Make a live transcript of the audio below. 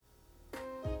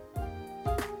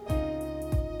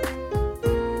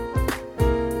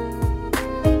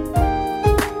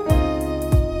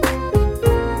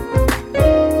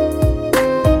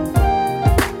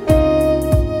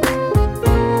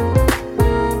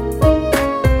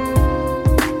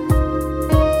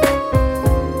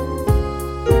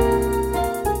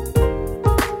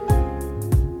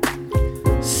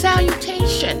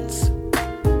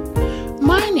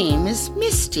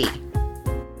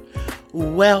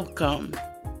Welcome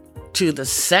to the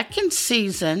second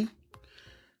season,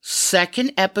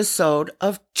 second episode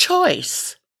of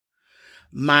Choice,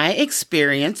 my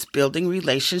experience building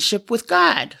relationship with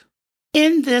God.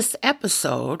 In this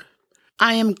episode,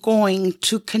 I am going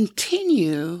to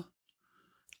continue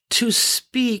to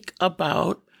speak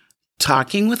about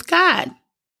talking with God.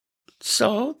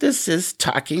 So this is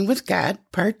Talking with God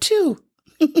Part 2.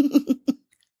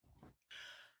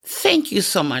 Thank you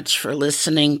so much for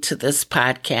listening to this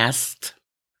podcast.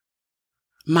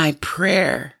 My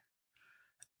prayer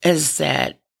is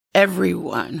that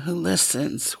everyone who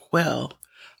listens will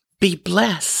be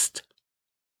blessed.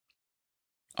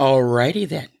 Alrighty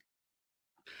then.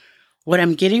 What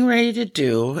I'm getting ready to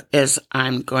do is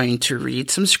I'm going to read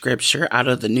some scripture out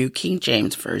of the New King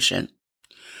James Version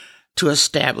to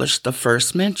establish the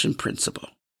first mention principle.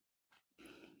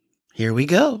 Here we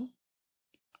go.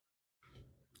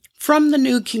 From the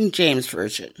New King James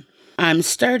Version, I'm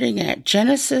starting at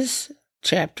Genesis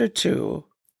chapter 2,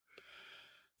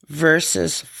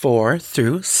 verses 4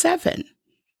 through 7.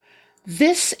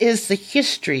 This is the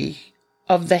history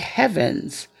of the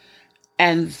heavens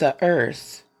and the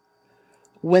earth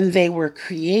when they were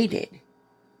created,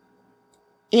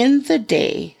 in the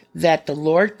day that the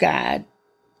Lord God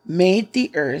made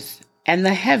the earth and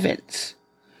the heavens,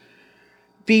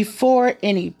 before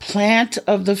any plant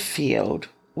of the field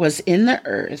was in the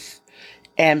earth,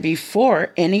 and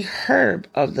before any herb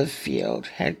of the field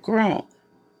had grown.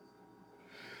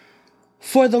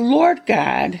 For the Lord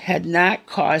God had not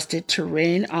caused it to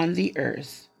rain on the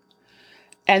earth,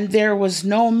 and there was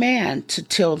no man to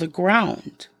till the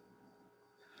ground.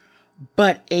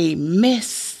 But a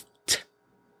mist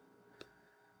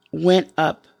went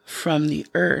up from the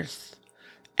earth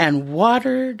and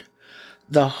watered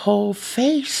the whole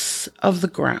face of the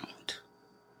ground.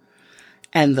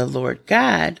 And the Lord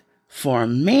God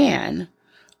formed man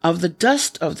of the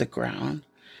dust of the ground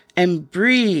and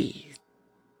breathed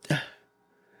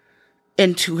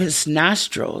into his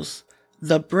nostrils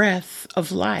the breath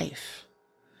of life.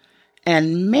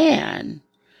 And man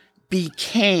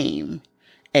became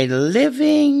a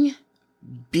living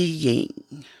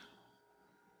being.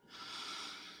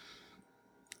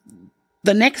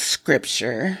 The next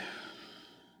scripture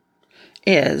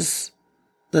is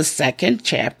the second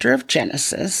chapter of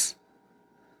Genesis,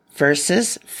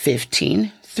 verses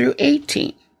 15 through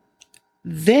 18.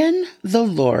 Then the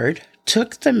Lord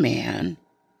took the man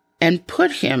and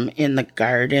put him in the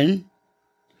garden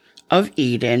of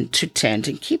Eden to tend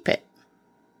and keep it.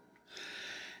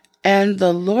 And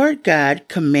the Lord God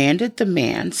commanded the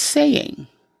man, saying,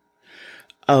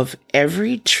 Of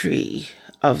every tree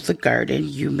of the garden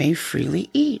you may freely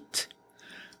eat,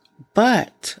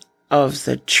 but of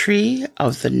the tree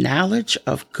of the knowledge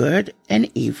of good and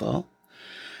evil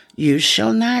you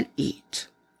shall not eat,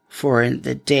 for in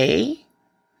the day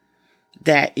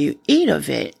that you eat of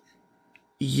it,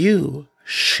 you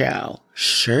shall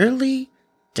surely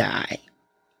die.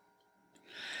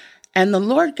 And the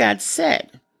Lord God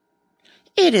said,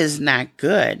 It is not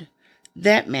good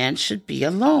that man should be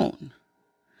alone.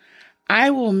 I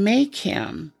will make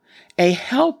him a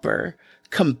helper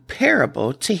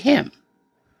comparable to him.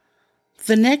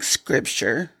 The next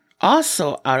scripture,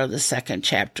 also out of the second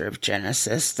chapter of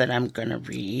Genesis that I'm going to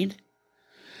read,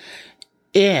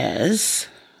 is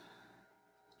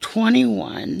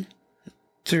 21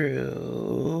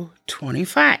 through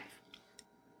 25.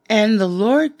 And the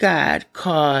Lord God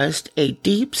caused a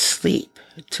deep sleep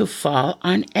to fall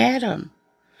on Adam,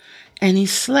 and he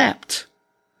slept.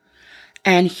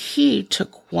 And he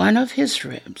took one of his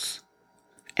ribs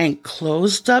and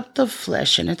closed up the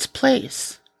flesh in its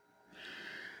place.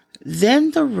 Then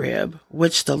the rib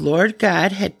which the Lord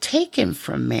God had taken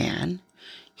from man,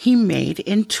 he made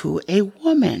into a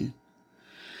woman,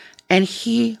 and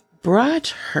he brought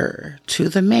her to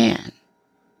the man.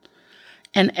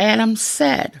 And Adam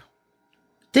said,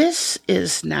 This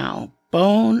is now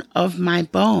bone of my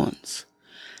bones,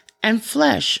 and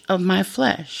flesh of my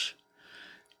flesh.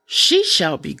 She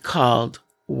shall be called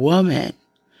woman,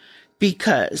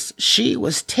 because she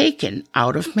was taken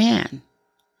out of man.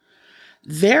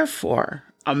 Therefore,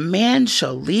 a man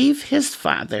shall leave his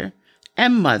father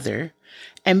and mother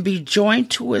and be joined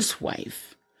to his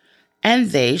wife, and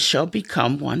they shall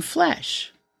become one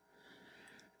flesh.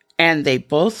 And they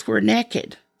both were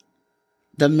naked,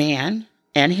 the man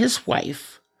and his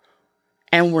wife,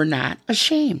 and were not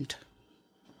ashamed.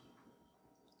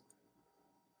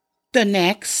 The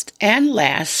next and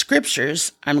last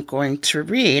scriptures I'm going to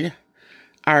read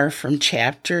are from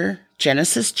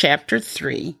Genesis chapter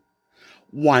 3,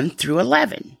 1 through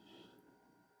 11.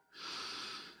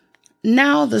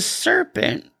 Now the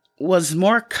serpent was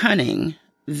more cunning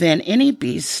than any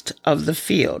beast of the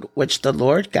field which the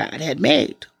Lord God had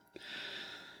made.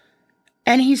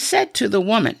 And he said to the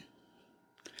woman,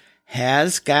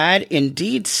 Has God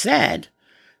indeed said,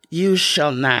 You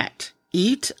shall not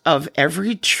eat of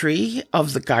every tree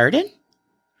of the garden?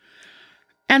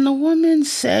 And the woman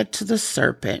said to the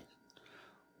serpent,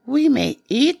 We may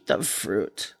eat the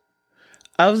fruit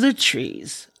of the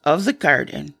trees of the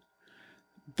garden,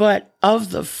 but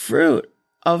of the fruit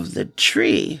of the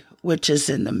tree which is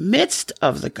in the midst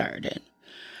of the garden,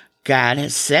 God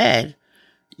has said,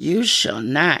 You shall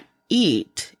not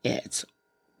eat it,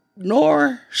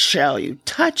 nor shall you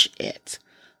touch it,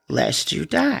 lest you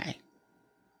die.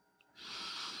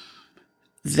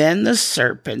 Then the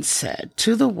serpent said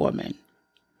to the woman,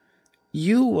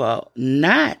 You will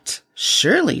not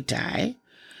surely die,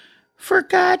 for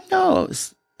God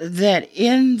knows that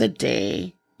in the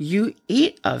day you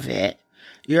eat of it,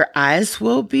 your eyes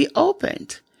will be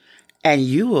opened, and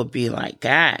you will be like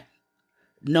God,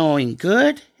 knowing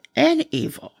good and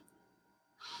evil.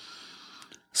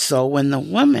 So when the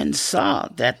woman saw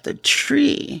that the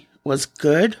tree was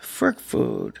good for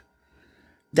food,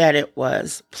 that it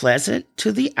was pleasant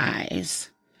to the eyes,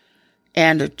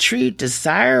 and a tree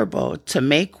desirable to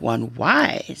make one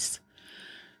wise,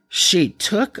 she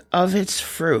took of its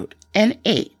fruit and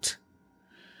ate.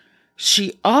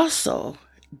 She also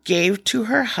gave to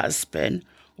her husband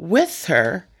with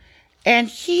her, and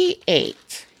he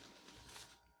ate.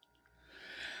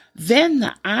 Then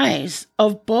the eyes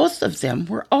of both of them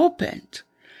were opened,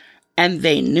 and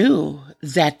they knew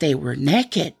that they were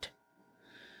naked.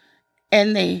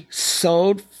 And they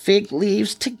sewed fig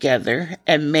leaves together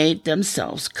and made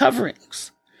themselves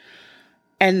coverings.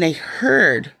 And they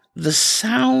heard the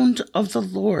sound of the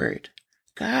Lord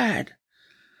God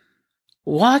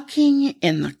walking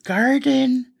in the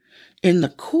garden in the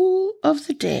cool of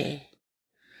the day.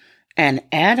 And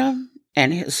Adam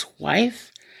and his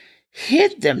wife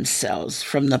hid themselves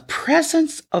from the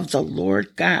presence of the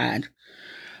Lord God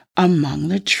among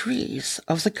the trees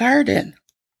of the garden.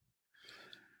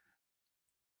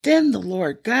 Then the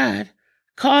Lord God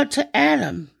called to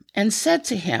Adam and said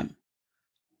to him,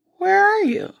 Where are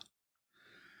you?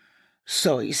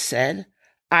 So he said,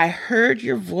 I heard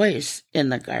your voice in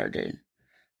the garden,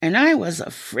 and I was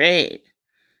afraid,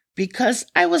 because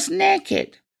I was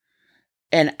naked,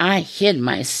 and I hid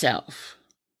myself.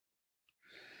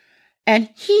 And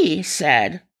he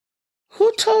said,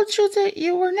 Who told you that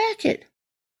you were naked?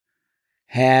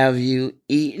 Have you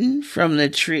eaten from the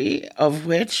tree of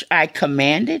which I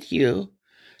commanded you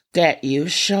that you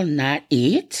shall not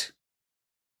eat?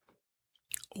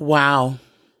 Wow.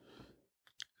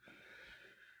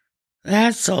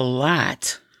 That's a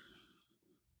lot.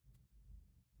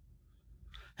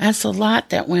 That's a lot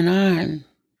that went on.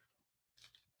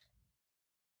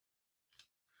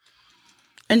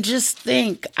 And just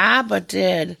think, Abba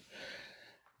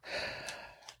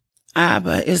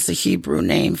is the Hebrew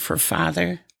name for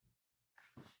father.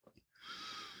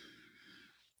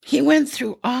 He went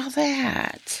through all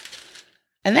that.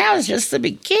 And that was just the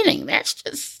beginning. That's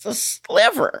just the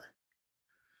sliver.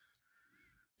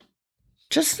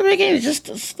 Just the beginning, just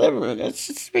a sliver. That's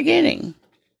just the beginning.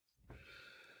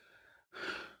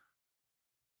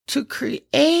 To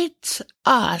create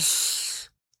us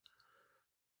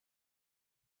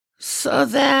so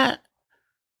that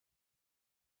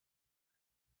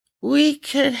we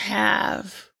could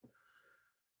have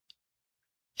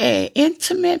an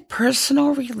intimate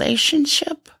personal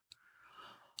relationship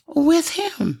with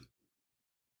him.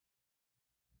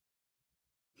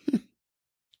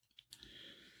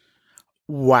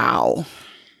 Wow.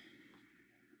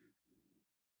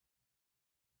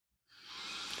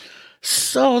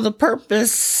 So the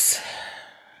purpose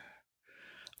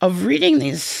of reading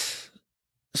these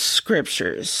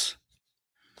scriptures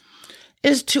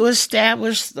is to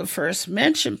establish the first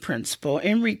mentioned principle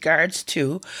in regards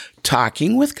to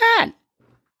talking with God.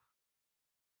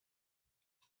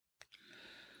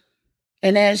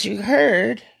 And as you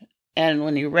heard, and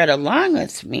when you read along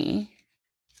with me,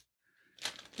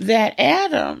 that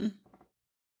Adam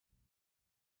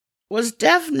was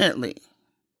definitely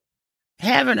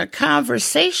having a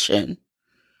conversation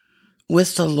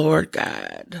with the Lord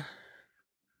God,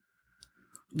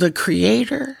 the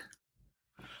creator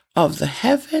of the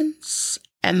heavens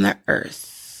and the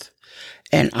earth,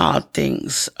 and all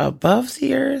things above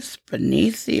the earth,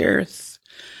 beneath the earth,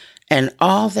 and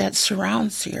all that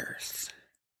surrounds the earth.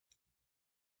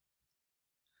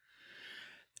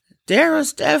 There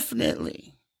was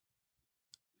definitely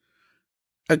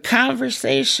a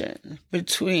conversation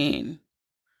between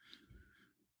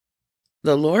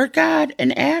the Lord God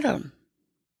and Adam.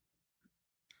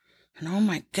 And oh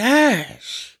my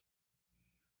gosh,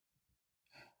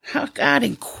 how God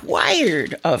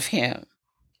inquired of him.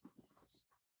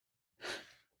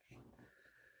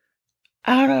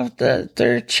 Out of the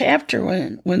 3rd chapter,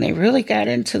 when they really got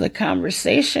into the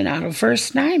conversation, out of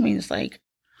verse 9, he's like,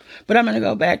 but I'm going to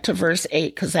go back to verse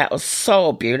 8 because that was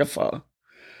so beautiful.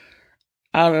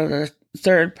 Out of the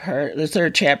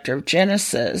 3rd chapter of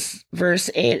Genesis, verse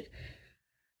 8,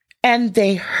 and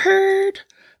they heard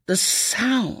the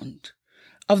sound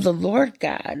of the Lord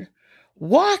God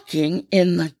walking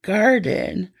in the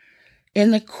garden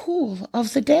in the cool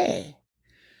of the day.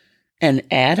 And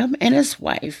Adam and his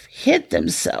wife hid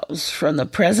themselves from the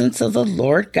presence of the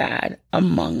Lord God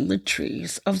among the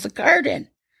trees of the garden.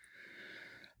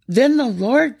 Then the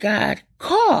Lord God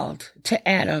called to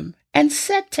Adam and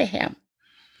said to him,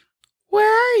 "Where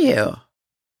are you?"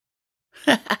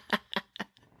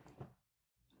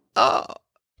 Oh,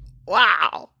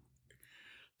 wow.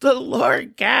 The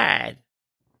Lord God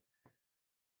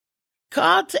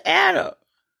called to Adam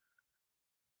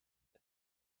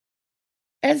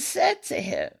and said to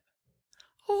him,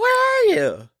 "Where are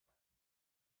you?"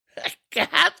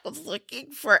 God was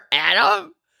looking for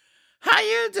Adam. How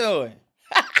you doing?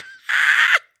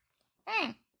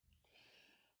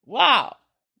 Wow.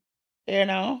 You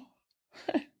know?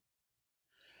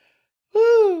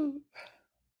 Woo.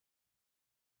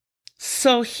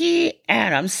 So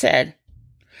Adam, said,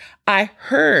 "I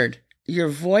heard your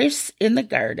voice in the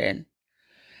garden,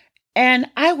 and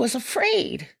I was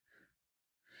afraid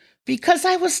because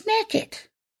I was naked,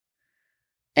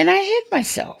 and I hid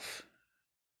myself."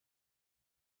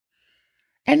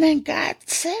 And then God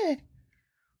said,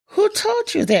 "Who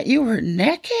told you that you were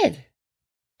naked?"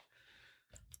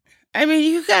 I mean,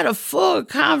 you got a full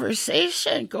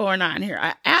conversation going on here,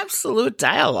 an absolute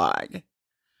dialogue.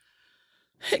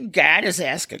 God is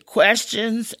asking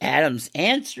questions, Adam's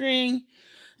answering,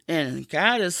 and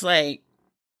God is like,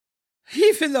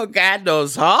 even though God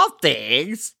knows all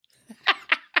things,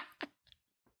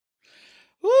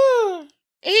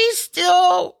 he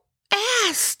still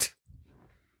asked.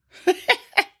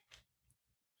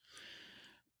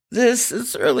 This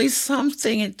is really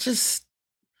something. It just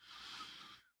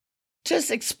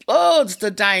explodes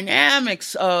the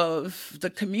dynamics of the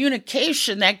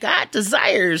communication that God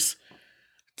desires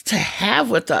to have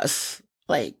with us.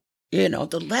 Like,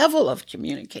 the level of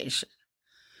communication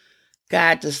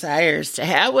God desires to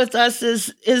have with us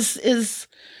is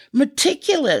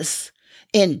meticulous,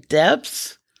 in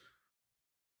depth,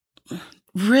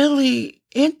 really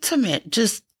intimate.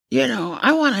 Just,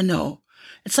 I want to know.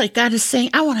 It's like God is saying,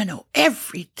 I want to know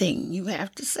everything you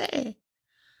have to say.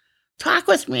 Talk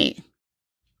with me.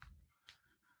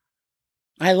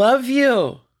 I love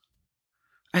you.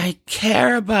 I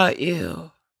care about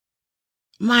you.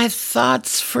 My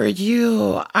thoughts for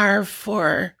you are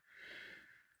for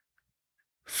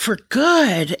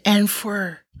good and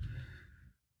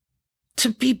to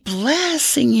be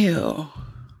blessing you.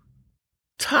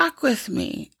 Talk with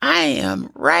me. I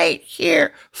am right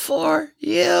here for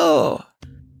you.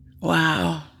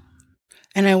 Wow.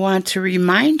 And I want to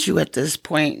remind you at this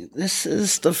point, this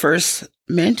is the first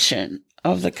mention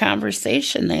of the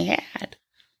conversation they had.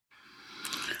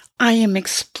 I am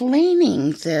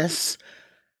explaining this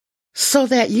so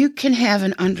that you can have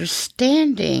an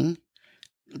understanding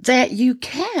that you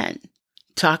can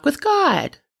talk with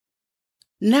God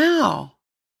now,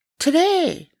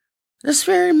 today, this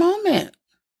very moment.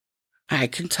 I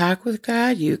can talk with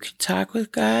God. You can talk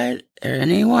with God.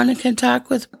 Anyone can talk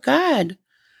with God.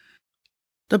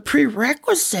 The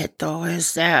prerequisite, though,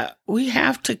 is that we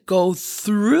have to go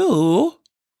through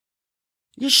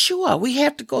Yeshua. We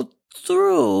have to go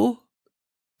through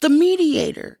the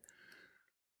mediator,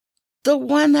 the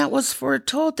one that was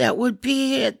foretold that would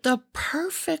be the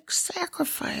perfect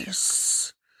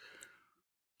sacrifice.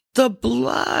 The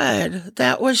blood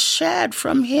that was shed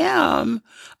from him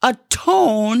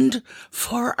atoned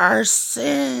for our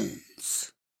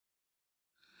sins,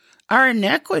 our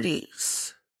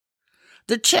iniquities.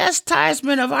 The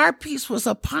chastisement of our peace was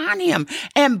upon him,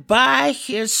 and by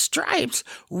his stripes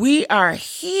we are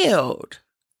healed.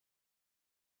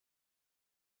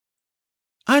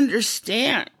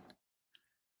 Understand,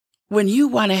 when you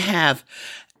want to have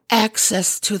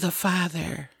access to the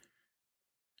Father,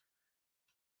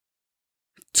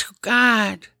 to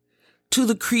God, to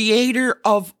the creator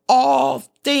of all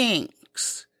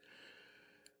things,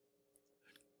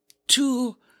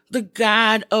 to the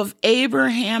God of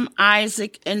Abraham,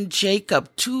 Isaac, and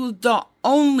Jacob, to the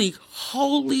only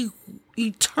holy,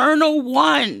 eternal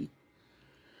one,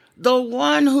 the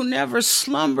one who never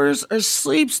slumbers or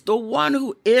sleeps, the one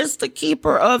who is the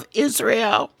keeper of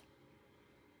Israel.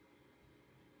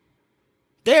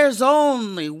 There's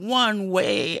only one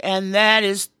way, and that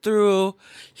is through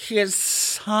his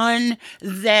Son,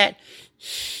 that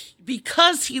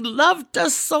because he loved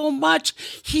us so much,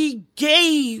 he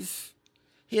gave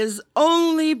his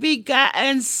only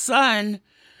begotten Son,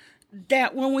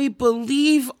 that when we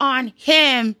believe on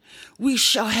him, we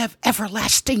shall have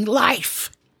everlasting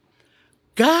life.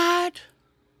 God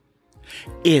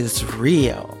is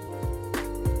real.